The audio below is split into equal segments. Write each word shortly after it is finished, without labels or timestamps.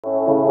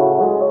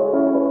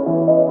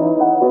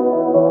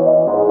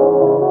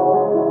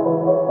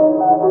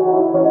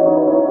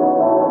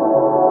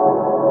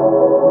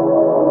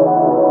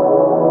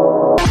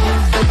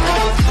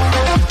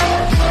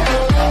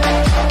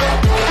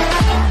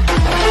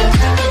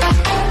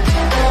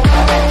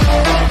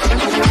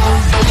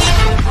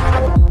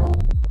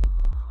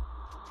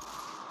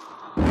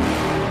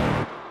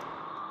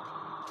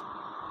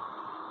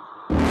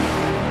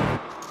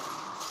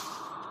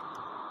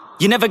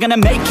You're never gonna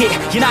make it,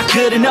 you're not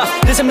good enough.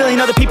 There's a million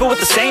other people with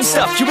the same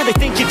stuff. You really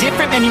think you're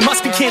different? Man, you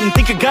must be kidding.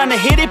 Think you're gonna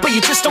hit it, but you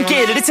just don't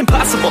get it. It's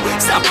impossible,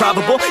 it's not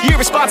probable, you're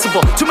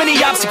irresponsible. Too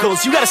many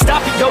obstacles, you gotta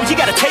stop it, yo. You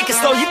gotta take it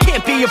slow, you can't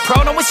be a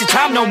pro. Don't waste your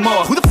time no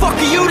more. Who the fuck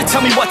are you to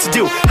tell me what to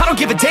do? I don't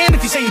give a damn if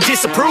you say you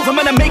disapprove. I'm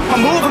gonna make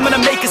my move, I'm gonna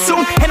make it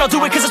soon. And I'll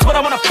do it cause it's what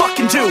I wanna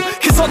fucking do.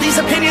 Cause all these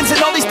opinions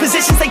and all these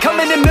positions, they come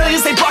in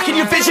millions, they blocking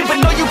your vision. But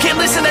no, you can't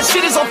listen, that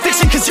shit is all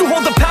fiction. Cause you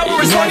hold the power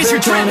as long as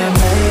you're dreaming.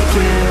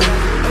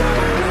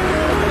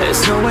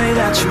 There's no way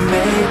that you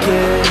make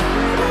it.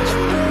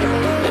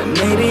 And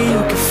maybe you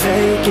can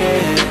fake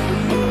it,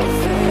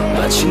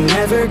 but you're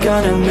never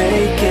gonna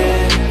make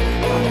it.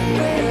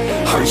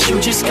 Aren't you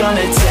just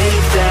gonna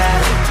take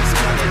that?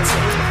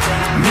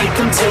 Make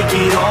them take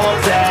it all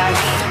back.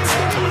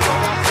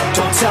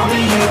 Don't tell me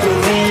you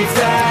believe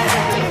that.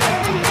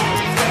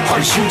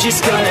 Aren't you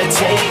just gonna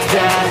take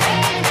that?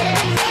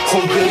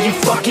 Or will you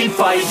fucking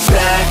fight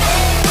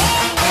back?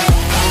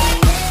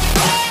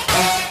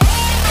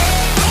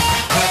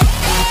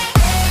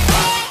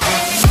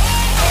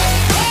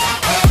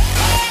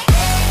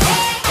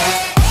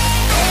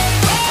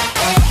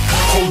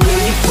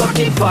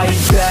 Fight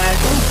back.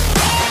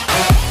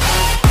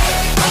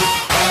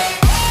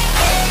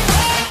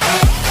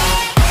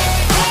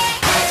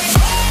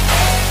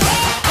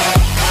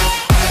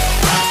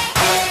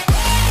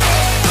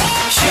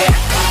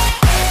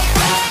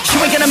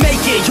 You ain't gonna make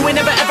it, you ain't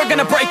never ever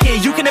gonna break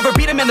it. You can never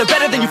beat them and they're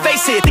better than you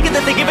face it. Thinking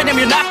that they give a damn,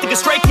 you're not thinking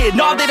straight, kid.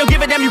 No, they don't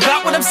give a damn, you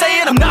got what I'm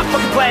saying? I'm not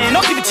fucking playing,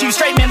 I'll give it to you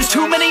straight, man. There's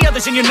too many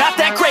others and you're not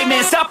that great,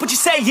 man. Stop what you're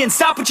saying,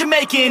 stop what you're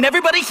making.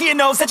 Everybody here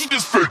knows that you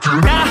just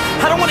faking. Nah,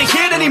 I don't wanna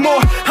hear it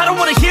anymore, I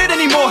don't wanna hear it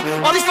anymore.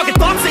 All these fucking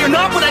thoughts, they are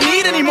not what I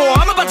need anymore.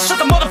 I'm about to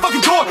shut the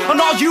motherfucking door on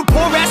all you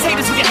poor ass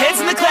haters with your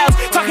heads in the clouds,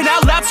 talking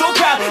out loud so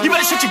proud. You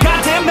better shut your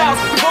goddamn mouth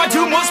before I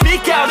do more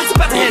speak out. It's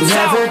about to head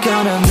south. You're never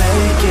gonna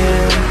make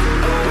it.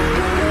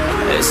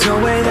 There's no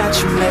way that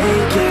you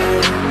make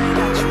it.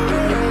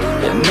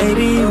 And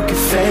maybe you can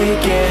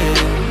fake it,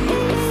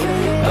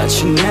 but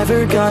you're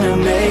never gonna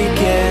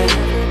make it.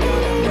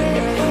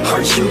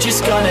 Aren't you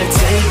just gonna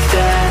take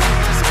that?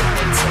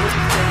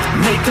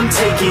 Make them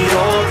take it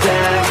all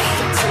back.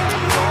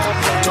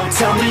 Don't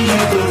tell me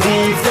you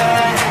believe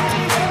that.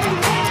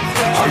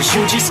 Aren't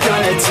you just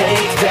gonna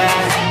take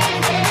that?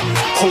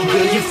 Or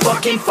will you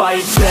fucking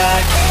fight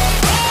back?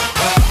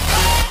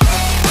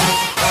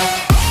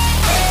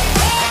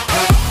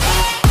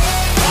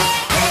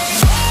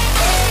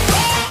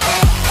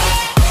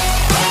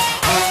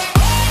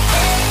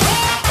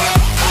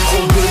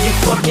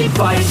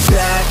 Fight back.